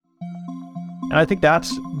And I think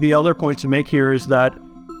that's the other point to make here is that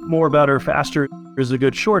more, better, faster is a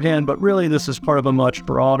good shorthand, but really this is part of a much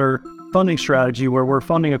broader funding strategy where we're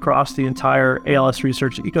funding across the entire ALS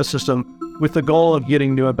research ecosystem with the goal of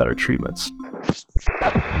getting new and better treatments.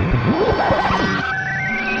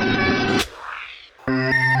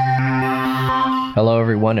 Hello,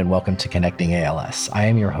 everyone, and welcome to Connecting ALS. I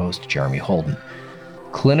am your host, Jeremy Holden.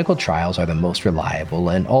 Clinical trials are the most reliable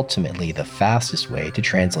and ultimately the fastest way to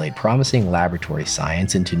translate promising laboratory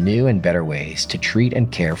science into new and better ways to treat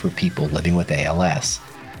and care for people living with ALS.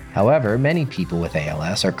 However, many people with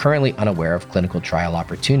ALS are currently unaware of clinical trial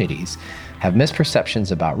opportunities, have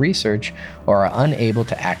misperceptions about research, or are unable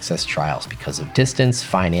to access trials because of distance,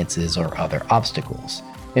 finances, or other obstacles.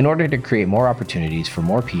 In order to create more opportunities for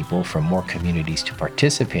more people from more communities to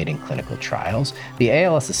participate in clinical trials, the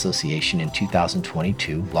ALS Association in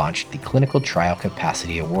 2022 launched the Clinical Trial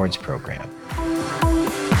Capacity Awards program.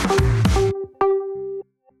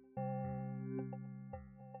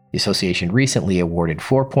 The association recently awarded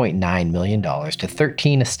 $4.9 million to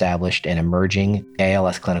 13 established and emerging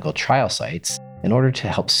ALS clinical trial sites in order to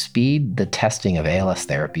help speed the testing of ALS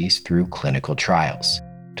therapies through clinical trials.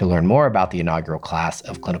 To learn more about the inaugural class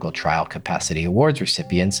of Clinical Trial Capacity Awards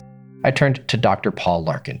recipients, I turned to Dr. Paul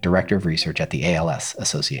Larkin, Director of Research at the ALS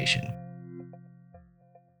Association.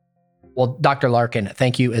 Well, Dr. Larkin,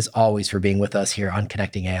 thank you as always for being with us here on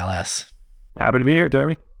Connecting ALS. Happy to be here,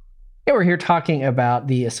 Jeremy. Yeah, we're here talking about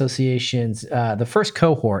the association's, the first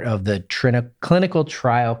cohort of the Clinical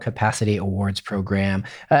Trial Capacity Awards program.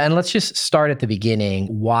 And let's just start at the beginning.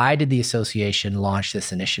 Why did the association launch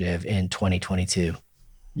this initiative in 2022?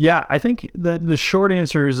 Yeah, I think that the short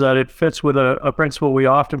answer is that it fits with a principle we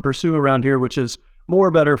often pursue around here, which is more,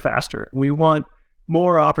 better, faster. We want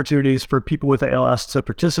more opportunities for people with ALS to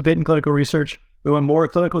participate in clinical research. We want more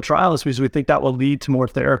clinical trials because we think that will lead to more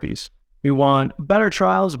therapies. We want better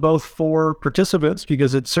trials, both for participants,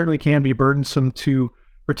 because it certainly can be burdensome to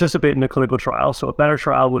participate in a clinical trial. So a better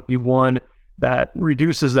trial would be one that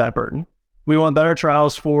reduces that burden. We want better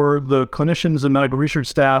trials for the clinicians and medical research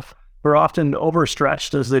staff who are often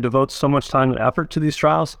overstretched as they devote so much time and effort to these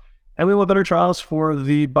trials. And we want better trials for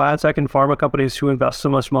the biotech and pharma companies who invest so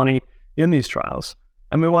much money in these trials.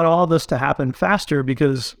 And we want all this to happen faster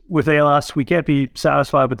because with ALS, we can't be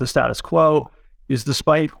satisfied with the status quo. Is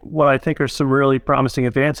despite what I think are some really promising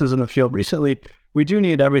advances in the field recently, we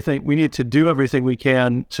need to do everything we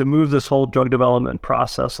can to move this whole drug development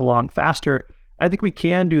process along faster. I think we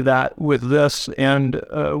can do that with this and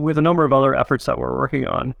with a number of other efforts that we're working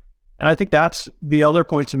on. And I think that's the other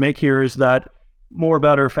point to make here is that more,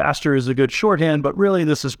 better, faster is a good shorthand, but really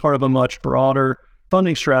this is part of a much broader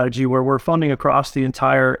funding strategy where we're funding across the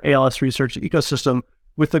entire ALS research ecosystem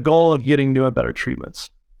with the goal of getting new and better treatments.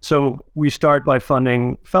 So we start by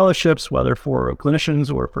funding fellowships, whether for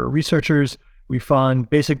clinicians or for researchers. We fund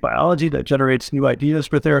basic biology that generates new ideas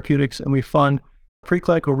for therapeutics, and we fund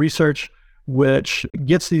preclinical research, which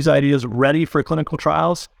gets these ideas ready for clinical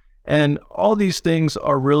trials. And all these things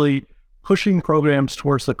are really pushing programs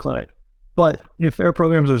towards the clinic. But if their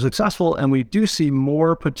programs are successful and we do see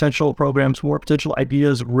more potential programs, more potential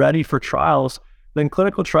ideas ready for trials, then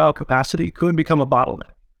clinical trial capacity could become a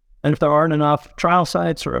bottleneck. And if there aren't enough trial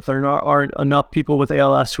sites or if there aren't enough people with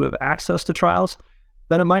ALS who have access to trials,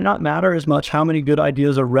 then it might not matter as much how many good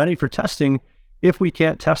ideas are ready for testing if we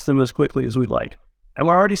can't test them as quickly as we'd like. And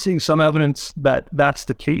we're already seeing some evidence that that's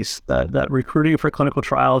the case, that recruiting for clinical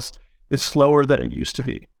trials is slower than it used to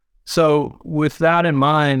be. So with that in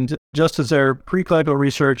mind, just as their preclinical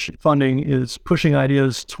research funding is pushing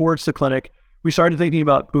ideas towards the clinic, we started thinking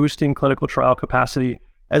about boosting clinical trial capacity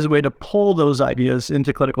as a way to pull those ideas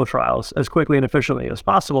into clinical trials as quickly and efficiently as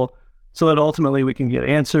possible so that ultimately we can get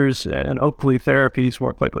answers and hopefully therapies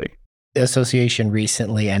more quickly. The association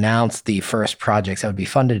recently announced the first projects that would be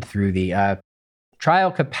funded through the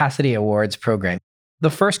Trial Capacity Awards program.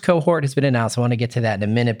 The first cohort has been announced. I want to get to that in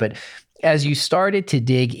a minute, but as you started to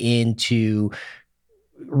dig into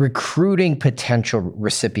recruiting potential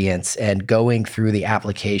recipients and going through the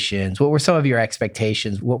applications, what were some of your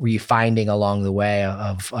expectations? What were you finding along the way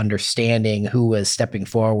of understanding who was stepping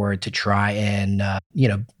forward to try and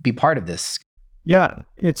be part of this? Yeah,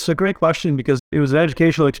 it's a great question because it was an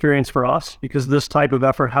educational experience for us because this type of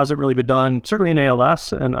effort hasn't really been done, certainly in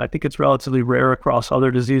ALS, and I think it's relatively rare across other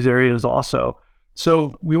disease areas also.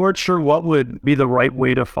 So we weren't sure what would be the right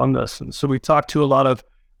way to fund this. And so we talked to a lot of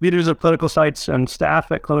leaders of clinical sites and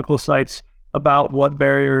staff at clinical sites about what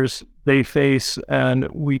barriers they face. And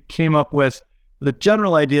we came up with the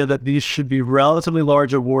general idea that these should be relatively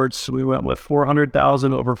large awards. So we went with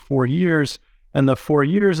 $400,000 over 4 years. And the 4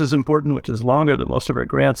 years is important, which is longer than most of our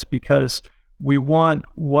grants, because we want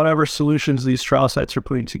whatever solutions these trial sites are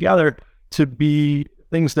putting together to be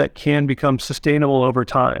things that can become sustainable over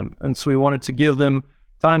time. And so we wanted to give them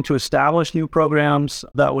time to establish new programs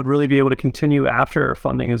that would really be able to continue after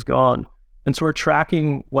funding is gone. And so we're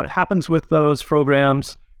tracking what happens with those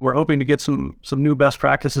programs. We're hoping to get some new best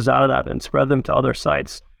practices out of that and spread them to other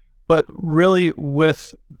sites. But really,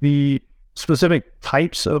 with the specific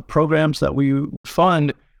types of programs that we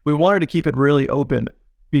fund, we wanted to keep it really open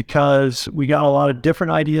because we got a lot of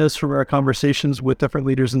different ideas from our conversations with different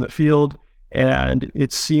leaders in the field. And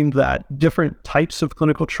it seemed that different types of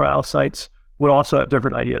clinical trial sites would also have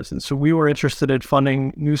different ideas. And so we were interested in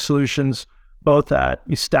funding new solutions, both at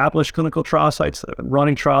established clinical trial sites that have been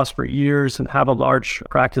running trials for years and have a large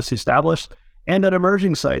practice established, and at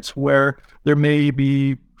emerging sites where there may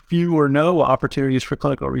be few or no opportunities for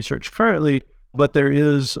clinical research currently, but there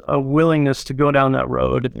is a willingness to go down that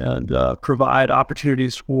road and provide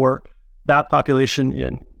opportunities for that population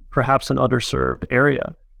in perhaps an underserved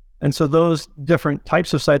area. And so those different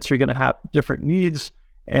types of sites are going to have different needs.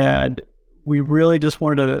 And we really just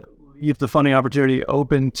wanted to leave the funding opportunity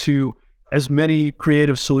open to as many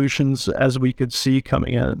creative solutions as we could see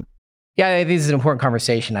coming in. Yeah, I think this is an important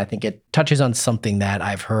conversation. I think it touches on something that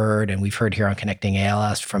I've heard and we've heard here on Connecting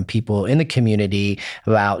ALS from people in the community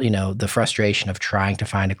about, the frustration of trying to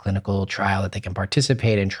find a clinical trial that they can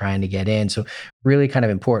participate in, trying to get in. So really kind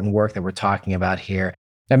of important work that we're talking about here.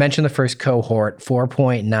 I mentioned the first cohort,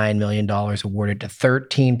 $4.9 million awarded to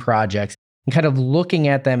 13 projects. And kind of looking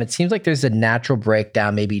at them, it seems like there's a natural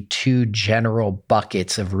breakdown, maybe two general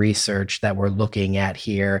buckets of research that we're looking at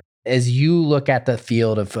here. As you look at the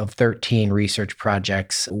field of 13 research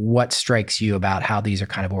projects, what strikes you about how these are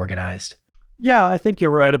kind of organized? Yeah, I think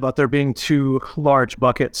you're right about there being two large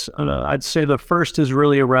buckets. I'd say the first is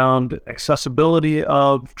really around accessibility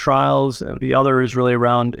of trials, and the other is really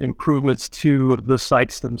around improvements to the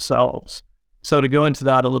sites themselves. So to go into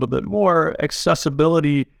that a little bit more,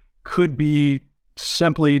 accessibility could be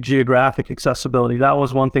simply geographic accessibility. That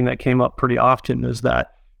was one thing that came up pretty often, is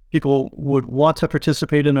that people would want to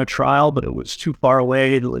participate in a trial, but it was too far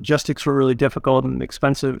away. The logistics were really difficult and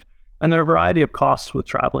expensive, and there are a variety of costs with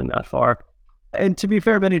traveling that far. And to be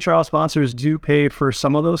fair, many trial sponsors do pay for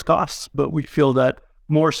some of those costs, but we feel that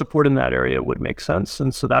more support in that area would make sense.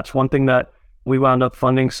 And so that's one thing that we wound up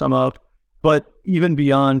funding some of. But even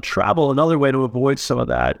beyond travel, another way to avoid some of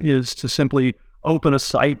that is to simply open a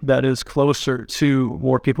site that is closer to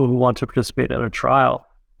more people who want to participate in a trial.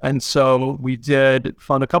 And so we did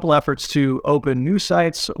fund a couple efforts to open new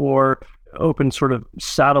sites or open sort of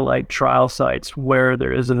satellite trial sites where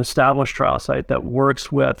there is an established trial site that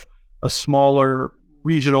works with a smaller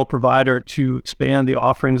regional provider to expand the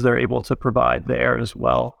offerings they're able to provide there as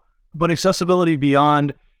well. But accessibility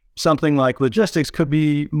beyond something like logistics could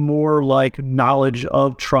be more like knowledge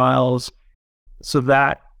of trials. So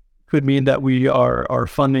that could mean that we are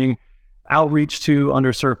funding outreach to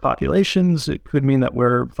underserved populations. It could mean that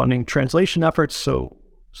we're funding translation efforts, so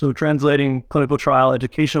translating clinical trial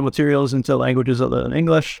educational materials into languages other than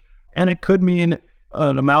English. And it could mean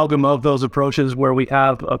an amalgam of those approaches where we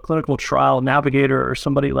have a clinical trial navigator or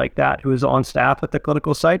somebody like that who is on staff at the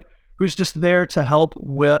clinical site, who's just there to help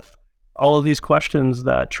with all of these questions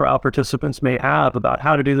that trial participants may have about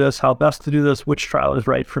how to do this, how best to do this, which trial is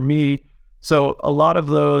right for me. So a lot of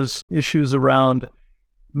those issues around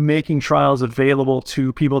making trials available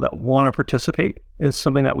to people that want to participate is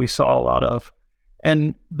something that we saw a lot of.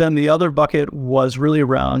 And then the other bucket was really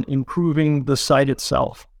around improving the site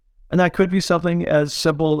itself. And that could be something as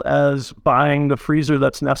simple as buying the freezer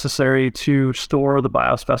that's necessary to store the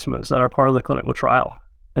biospecimens that are part of the clinical trial.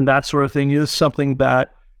 And that sort of thing is something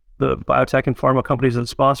that the biotech and pharma companies that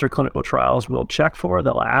sponsor clinical trials will check for.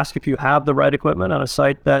 They'll ask if you have the right equipment on a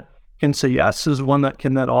site that can say yes is one that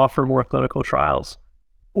can then offer more clinical trials.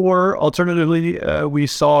 Or alternatively, we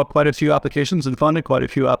saw quite a few applications and funded quite a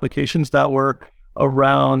few applications that were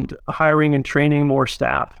around hiring and training more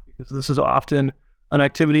staff, because this is often an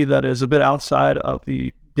activity that is a bit outside of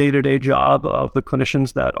the day-to-day job of the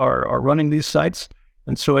clinicians that are running these sites.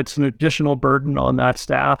 And so it's an additional burden on that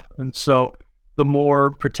staff. And so the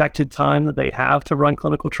more protected time that they have to run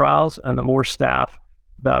clinical trials and the more staff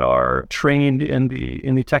that are trained in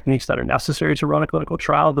the techniques that are necessary to run a clinical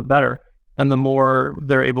trial, the better. And the more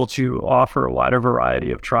they're able to offer a wider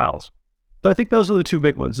variety of trials. So I think those are the two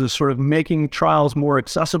big ones, is sort of making trials more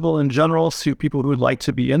accessible in general to people who would like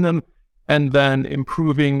to be in them, and then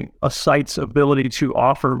improving a site's ability to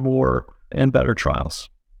offer more and better trials.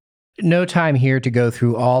 No time here to go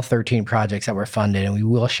through all 13 projects that were funded, and we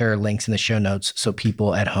will share links in the show notes so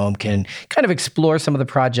people at home can kind of explore some of the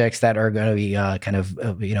projects that are going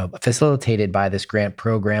to be facilitated by this grant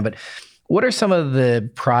program. But what are some of the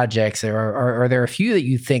projects, or are there a few that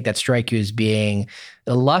you think that strike you as being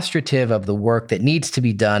illustrative of the work that needs to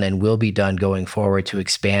be done and will be done going forward to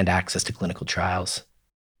expand access to clinical trials?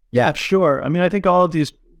 Yeah, sure. I mean, I think all of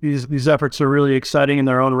these efforts are really exciting in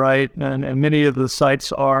their own right, and many of the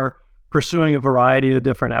sites are pursuing a variety of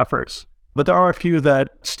different efforts. But there are a few that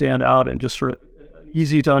stand out in just sort of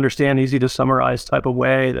easy to understand, easy to summarize type of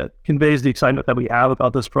way that conveys the excitement that we have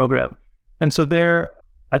about this program. And so there,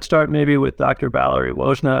 I'd start maybe with Dr. Valerie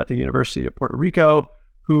Wojna at the University of Puerto Rico,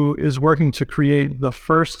 who is working to create the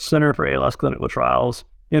first Center for ALS Clinical Trials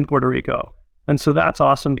in Puerto Rico. And so that's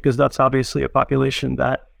awesome because that's obviously a population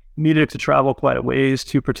that needed to travel quite a ways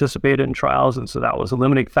to participate in trials. And so that was a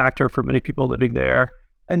limiting factor for many people living there.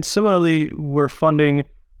 And similarly, we're funding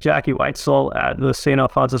Jackie Weitzel at the St.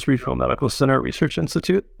 Alphonsus Regional Medical Center Research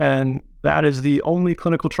Institute. And that is the only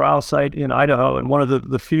clinical trial site in Idaho and one of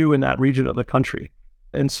the few in that region of the country.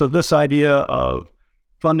 And so this idea of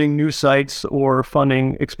funding new sites or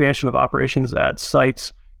funding expansion of operations at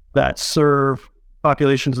sites that serve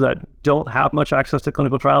populations that don't have much access to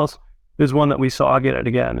clinical trials is one that we saw again and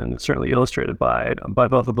again, and it's certainly illustrated by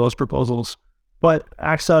both of those proposals. But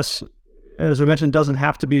access, as I mentioned, doesn't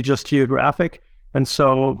have to be just geographic. And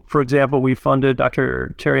so, for example, we funded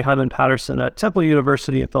Dr. Terry Hyman Patterson at Temple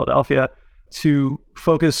University in Philadelphia to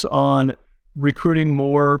focus on recruiting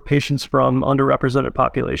more patients from underrepresented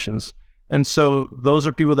populations. And so those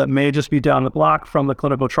are people that may just be down the block from the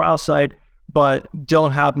clinical trial site, but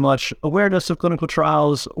don't have much awareness of clinical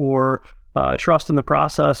trials or trust in the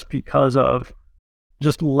process because of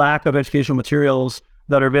just lack of educational materials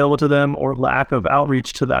that are available to them or lack of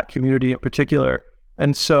outreach to that community in particular.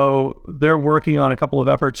 And so they're working on a couple of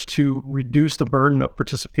efforts to reduce the burden of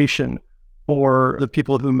participation for the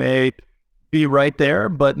people who may be right there,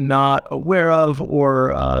 but not aware of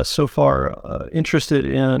or so far interested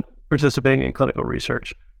in participating in clinical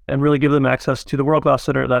research, and really give them access to the world-class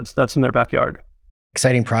center that's in their backyard.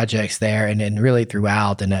 Exciting projects there and really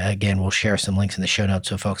throughout. And again, we'll share some links in the show notes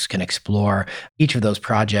so folks can explore each of those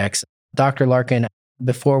projects. Dr. Larkin,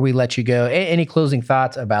 before we let you go, any closing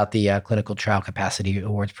thoughts about the Clinical Trial Capacity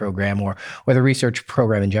Awards program or the research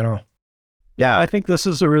program in general? Yeah, I think this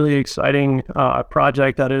is a really exciting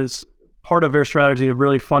project that is part of their strategy of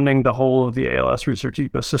really funding the whole of the ALS research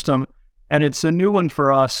ecosystem. And it's a new one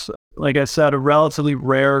for us. Like I said, a relatively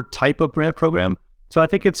rare type of grant program. So I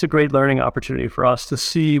think it's a great learning opportunity for us to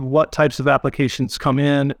see what types of applications come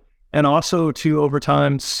in and also to, over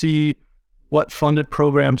time, see what funded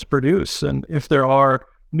programs produce and if there are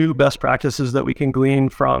new best practices that we can glean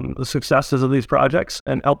from the successes of these projects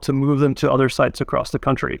and help to move them to other sites across the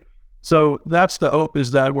country. So that's the hope,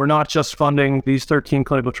 is that we're not just funding these 13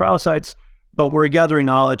 clinical trial sites, but we're gathering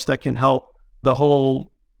knowledge that can help the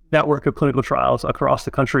whole network of clinical trials across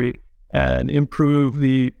the country and improve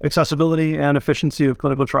the accessibility and efficiency of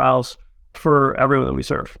clinical trials for everyone that we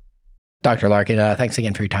serve. Dr. Larkin, thanks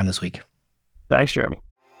again for your time this week. Thanks, Jeremy.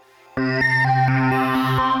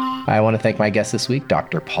 I want to thank my guest this week,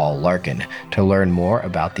 Dr. Paul Larkin. To learn more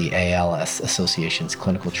about the ALS Association's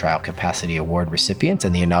Clinical Trial Capacity Award recipients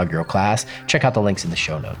and the inaugural class, check out the links in the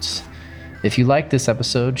show notes. If you like this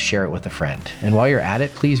episode, share it with a friend. And while you're at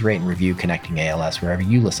it, please rate and review Connecting ALS wherever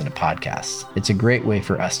you listen to podcasts. It's a great way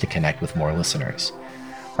for us to connect with more listeners.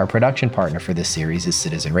 Our production partner for this series is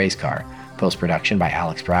Citizen Racecar. Post-production by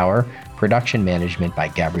Alex Brower. Production management by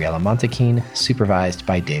Gabriella Montequin. Supervised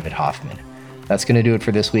by David Hoffman. That's going to do it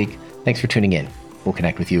for this week. Thanks for tuning in. We'll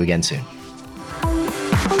connect with you again soon.